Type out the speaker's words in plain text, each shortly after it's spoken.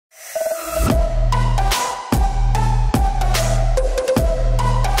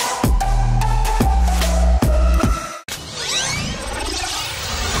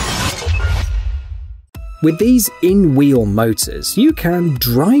With these in-wheel motors, you can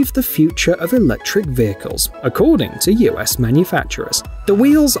drive the future of electric vehicles, according to US manufacturers. The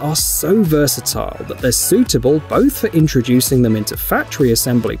wheels are so versatile that they're suitable both for introducing them into factory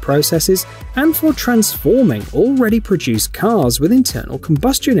assembly processes and for transforming already produced cars with internal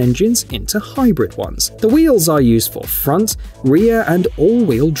combustion engines into hybrid ones. The wheels are used for front, rear, and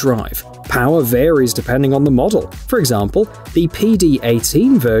all-wheel drive. Power varies depending on the model. For example, the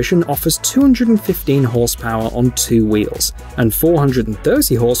PD18 version offers 215 horsepower on 2 wheels and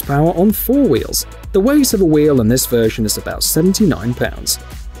 430 horsepower on 4 wheels. The weight of a wheel in this version is about 79 pounds.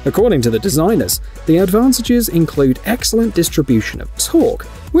 According to the designers, the advantages include excellent distribution of torque,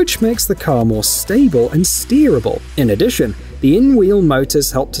 which makes the car more stable and steerable. In addition, the in-wheel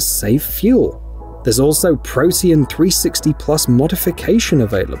motors help to save fuel. There's also Protean 360 Plus modification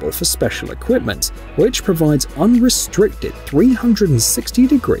available for special equipment, which provides unrestricted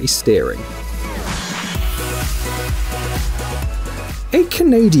 360-degree steering. A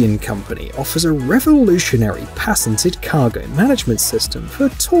Canadian company offers a revolutionary patented cargo management system for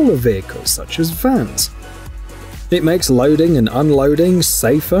taller vehicles such as vans. It makes loading and unloading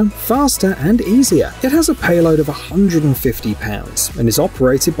safer, faster, and easier. It has a payload of 150 pounds and is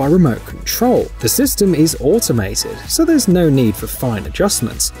operated by remote control. The system is automated, so there's no need for fine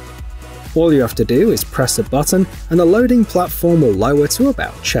adjustments. All you have to do is press a button and the loading platform will lower to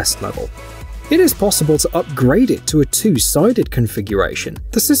about chest level. It is possible to upgrade it to a 2-sided configuration.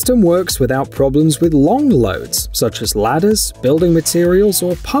 The system works without problems with long loads, such as ladders, building materials,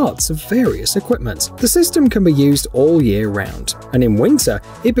 or parts of various equipment. The system can be used all year round, and in winter,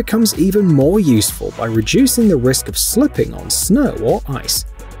 it becomes even more useful by reducing the risk of slipping on snow or ice.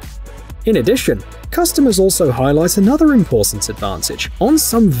 In addition, customers also highlight another important advantage. On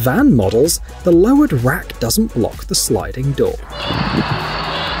some van models, the lowered rack doesn't block the sliding door.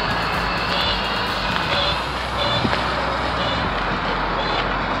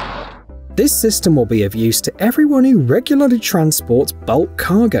 This system will be of use to everyone who regularly transports bulk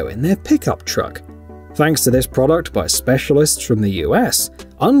cargo in their pickup truck. Thanks to this product by specialists from the US,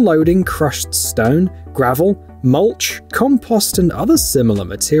 unloading crushed stone, gravel, mulch, compost, and other similar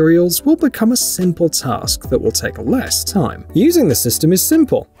materials will become a simple task that will take less time. Using the system is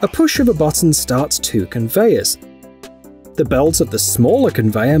simple. A push of a button starts 2 conveyors. The belt of the smaller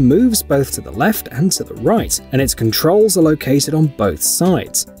conveyor moves both to the left and to the right, and its controls are located on both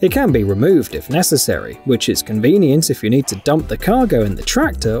sides. It can be removed if necessary, which is convenient if you need to dump the cargo in the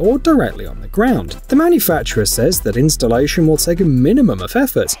tractor or directly on the ground. The manufacturer says that installation will take a minimum of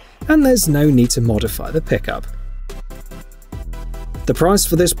effort, and there's no need to modify the pickup. The price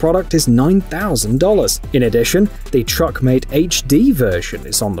for this product is $9,000. In addition, the Truckmate HD version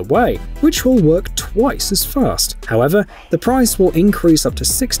is on the way, which will work twice as fast. However, the price will increase up to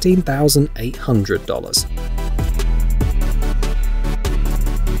 $16,800.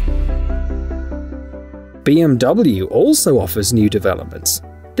 BMW also offers new developments.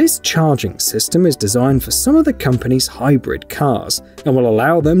 This charging system is designed for some of the company's hybrid cars and will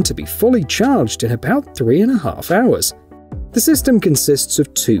allow them to be fully charged in about 3.5 hours. The system consists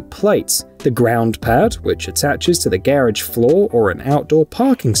of 2 plates, the ground pad, which attaches to the garage floor or an outdoor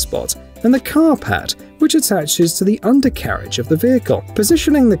parking spot, and the car pad, which attaches to the undercarriage of the vehicle.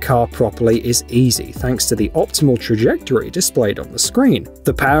 Positioning the car properly is easy thanks to the optimal trajectory displayed on the screen.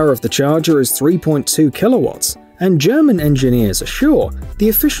 The power of the charger is 3.2 kilowatts, and German engineers assure the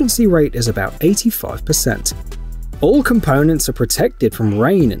efficiency rate is about 85%. All components are protected from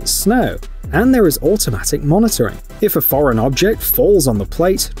rain and snow, and there is automatic monitoring. If a foreign object falls on the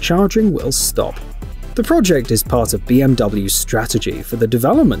plate, charging will stop. The project is part of BMW's strategy for the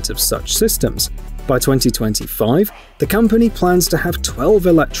development of such systems. By 2025, the company plans to have 12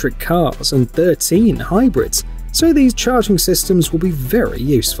 electric cars and 13 hybrids, so these charging systems will be very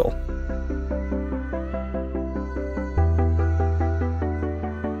useful.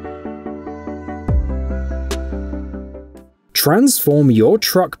 Transform your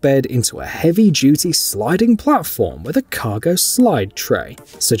truck bed into a heavy-duty sliding platform with a cargo slide tray,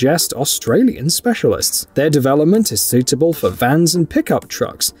 suggest Australian specialists. Their development is suitable for vans and pickup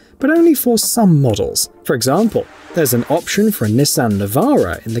trucks, but only for some models. For example, there's an option for a Nissan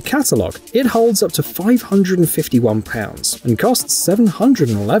Navara in the catalogue. It holds up to 551 pounds and costs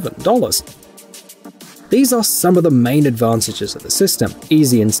 $711. These are some of the main advantages of the system: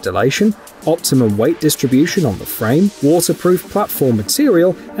 easy installation, optimum weight distribution on the frame, waterproof platform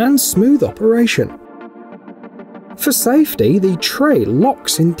material, and smooth operation. For safety, the tray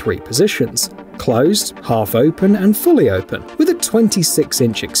locks in 3 positions: closed, half open, and fully open. With a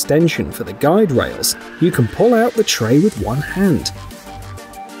 26-inch extension for the guide rails, you can pull out the tray with one hand.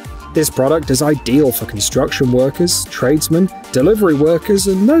 This product is ideal for construction workers, tradesmen, delivery workers,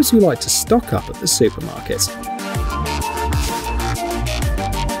 and those who like to stock up at the supermarket.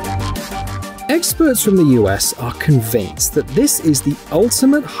 Experts from the US are convinced that this is the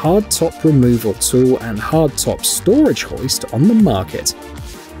ultimate hardtop removal tool and hardtop storage hoist on the market.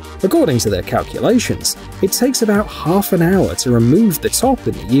 According to their calculations, it takes about half an hour to remove the top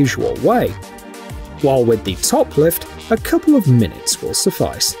in the usual way, while with the TopLift, a couple of minutes will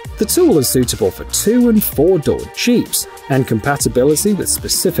suffice. The tool is suitable for 2- and 4-door Jeeps, and compatibility with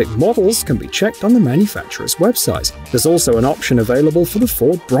specific models can be checked on the manufacturer's website. There's also an option available for the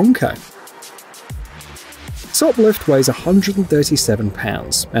Ford Bronco. TopLift weighs 137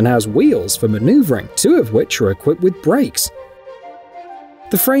 pounds and has wheels for maneuvering, 2 of which are equipped with brakes.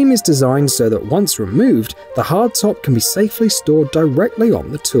 The frame is designed so that once removed, the hardtop can be safely stored directly on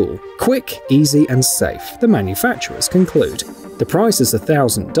the tool. Quick, easy, and safe, the manufacturers conclude. The price is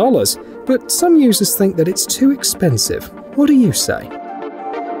 $1,000, but some users think that it's too expensive. What do you say?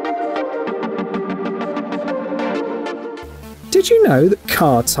 Did you know that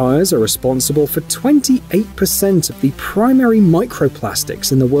car tyres are responsible for 28% of the primary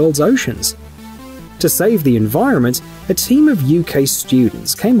microplastics in the world's oceans? To save the environment, a team of UK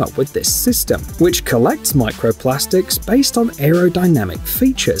students came up with this system, which collects microplastics based on aerodynamic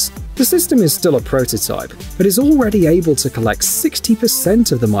features. The system is still a prototype, but is already able to collect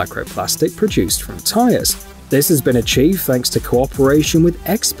 60% of the microplastic produced from tyres. This has been achieved thanks to cooperation with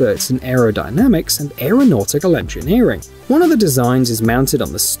experts in aerodynamics and aeronautical engineering. One of the designs is mounted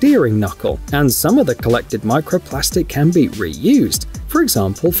on the steering knuckle, and some of the collected microplastic can be reused, for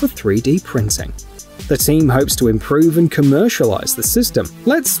example for 3D printing. The team hopes to improve and commercialize the system.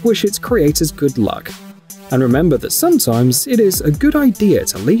 Let's wish its creators good luck. And remember that sometimes it is a good idea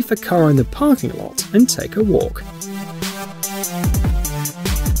to leave the car in the parking lot and take a walk.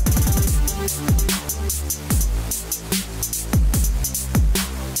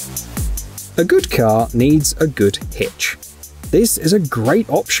 A good car needs a good hitch. This is a great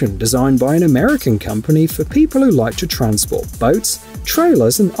option designed by an American company for people who like to transport boats,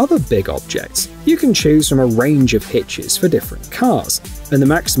 trailers, and other big objects. You can choose from a range of hitches for different cars, and the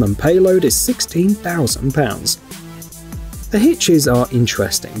maximum payload is £16,000. The hitches are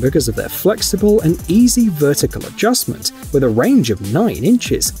interesting because of their flexible and easy vertical adjustment with a range of 9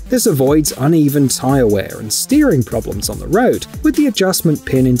 inches. This avoids uneven tyre wear and steering problems on the road, with the adjustment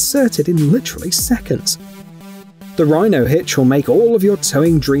pin inserted in literally seconds. The RHINO hitch will make all of your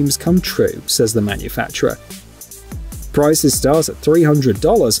towing dreams come true, says the manufacturer. Prices start at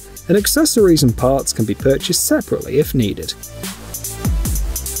 $300, and accessories and parts can be purchased separately if needed.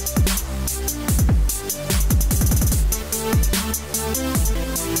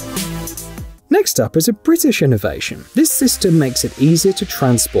 Next up is a British innovation. This system makes it easier to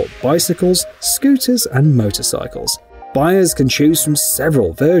transport bicycles, scooters, and motorcycles. Buyers can choose from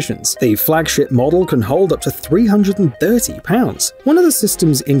several versions. The flagship model can hold up to 330 pounds. One of the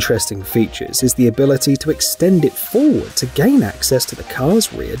system's interesting features is the ability to extend it forward to gain access to the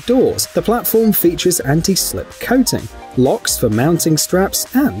car's rear doors. The platform features anti-slip coating, locks for mounting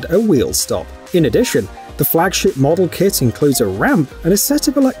straps, and a wheel stop. In addition, the flagship model kit includes a ramp and a set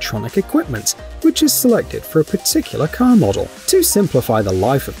of electronic equipment, which is selected for a particular car model. To simplify the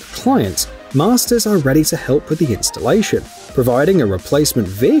life of the client, masters are ready to help with the installation, providing a replacement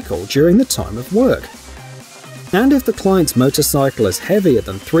vehicle during the time of work. And if the client's motorcycle is heavier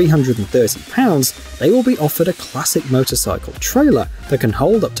than 330 pounds, they will be offered a classic motorcycle trailer that can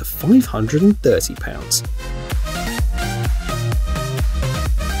hold up to 530 pounds.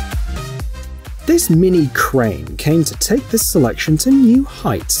 This mini crane came to take this selection to new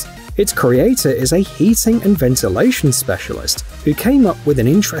heights. Its creator is a heating and ventilation specialist who came up with an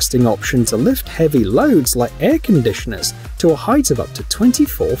interesting option to lift heavy loads like air conditioners to a height of up to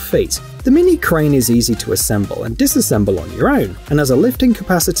 24 feet. The mini crane is easy to assemble and disassemble on your own and has a lifting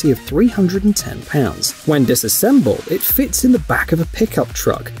capacity of 310 pounds. When disassembled, it fits in the back of a pickup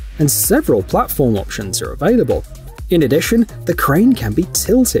truck, and several platform options are available. In addition, the crane can be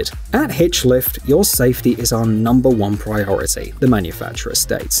tilted. At Hitchlift, your safety is our #1 priority, the manufacturer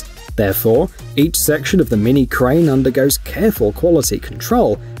states. Therefore, each section of the mini crane undergoes careful quality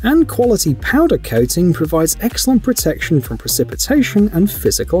control, and quality powder coating provides excellent protection from precipitation and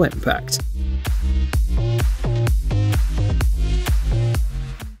physical impact.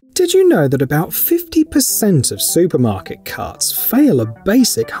 Did you know that about 50% of supermarket carts fail a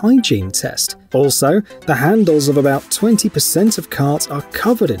basic hygiene test? Also, the handles of about 20% of carts are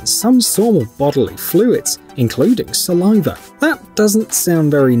covered in some form of bodily fluids, including saliva. That doesn't sound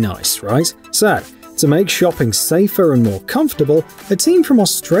very nice, right? So, To make shopping safer and more comfortable, a team from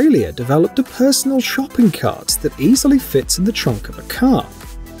Australia developed a personal shopping cart that easily fits in the trunk of a car.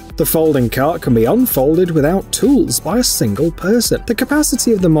 The folding cart can be unfolded without tools by a single person. The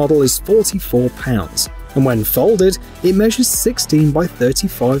capacity of the model is 44 pounds, and when folded, it measures 16 by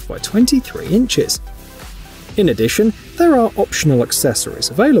 35 by 23 inches. In addition, there are optional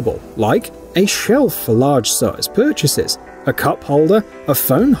accessories available, like a shelf for large-size purchases, a cup holder, a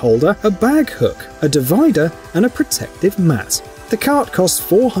phone holder, a bag hook, a divider, and a protective mat. The cart costs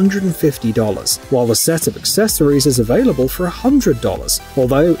 $450, while the set of accessories is available for $100,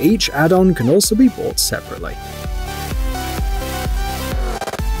 although each add-on can also be bought separately.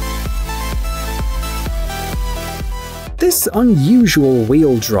 This unusual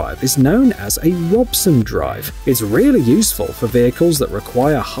wheel drive is known as a Robson drive. It's really useful for vehicles that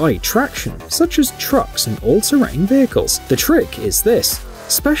require high traction, such as trucks and all-terrain vehicles. The trick is this.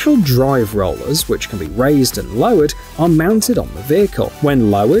 Special drive rollers, which can be raised and lowered, are mounted on the vehicle. When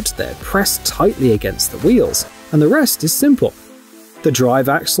lowered, they're pressed tightly against the wheels, and the rest is simple. The drive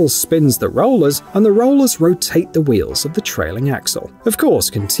axle spins the rollers, and the rollers rotate the wheels of the trailing axle. Of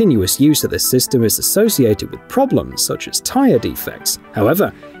course, continuous use of this system is associated with problems such as tire defects.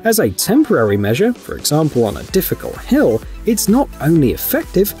 However, as a temporary measure, for example on a difficult hill, it's not only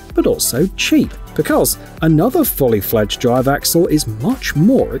effective but also cheap, because another fully fledged drive axle is much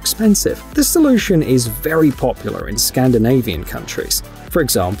more expensive. The solution is very popular in Scandinavian countries. For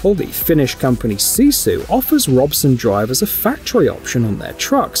example, the Finnish company Sisu offers Robson drive as a factory option on their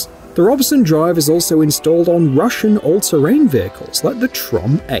trucks. The Robson drive is also installed on Russian all-terrain vehicles like the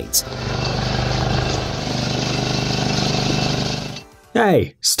Trom 8.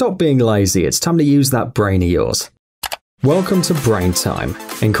 Hey, stop being lazy, it's time to use that brain of yours. Welcome to Brain Time.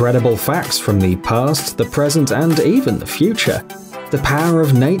 Incredible facts from the past, the present, and even the future. The power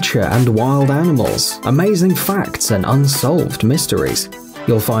of nature and wild animals, amazing facts and unsolved mysteries.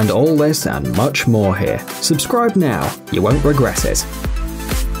 You'll find all this and much more here. Subscribe now, you won't regret it.